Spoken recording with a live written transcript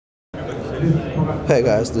Hey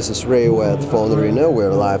guys, this is Ray with Phone Arena.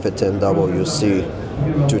 We're live at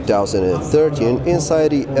MWC 2013 inside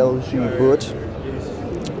the LG booth.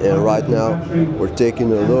 And right now we're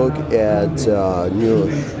taking a look at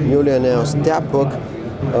newly announced TabBook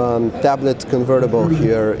tablet convertible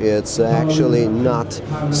here. It's actually not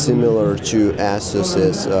similar to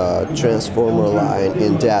Asus's transformer line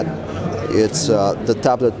in that it's the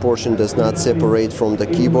tablet portion does not separate from the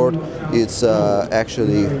keyboard. It's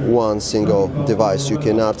actually one single device. You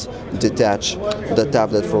cannot detach the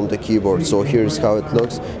tablet from the keyboard. So here's how it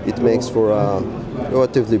looks. It makes for a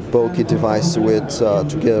relatively bulky device with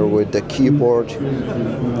together with the keyboard.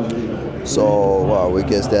 So we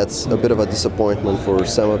guess that's a bit of a disappointment for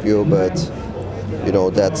some of you, but you know,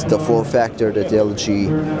 that's the form factor that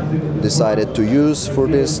LG decided to use for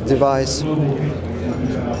this device.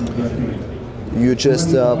 You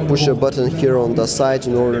just push a button here on the side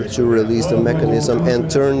in order to release the mechanism and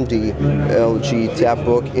turn the LG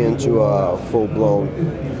TabBook into a full-blown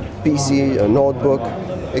PC, a notebook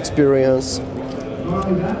experience.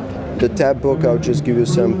 The TabBook, I'll just give you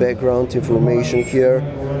some background information here,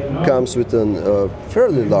 comes with a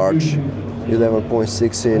fairly large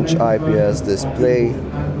 11.6-inch IPS display.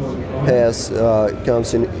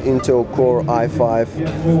 Comes in Intel Core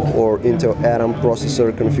i5 or Intel Atom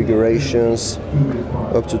processor configurations,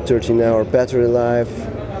 up to 13-hour battery life,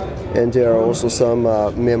 and there are also some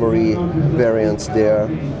memory variants there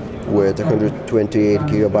with 128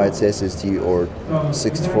 GB SSD or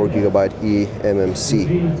 64 GB eMMC.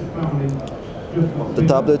 The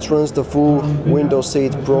tablet runs the full Windows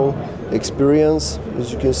 8 Pro experience,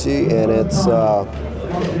 as you can see, and it's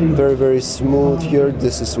very smooth here.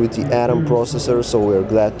 This is with the Atom processor, so we're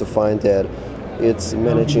glad to find that it's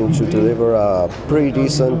managing to deliver a pretty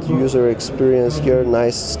decent user experience here.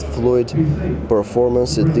 Nice fluid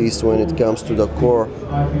performance, at least when it comes to the core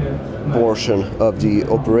portion of the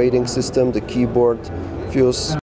operating system. The keyboard feels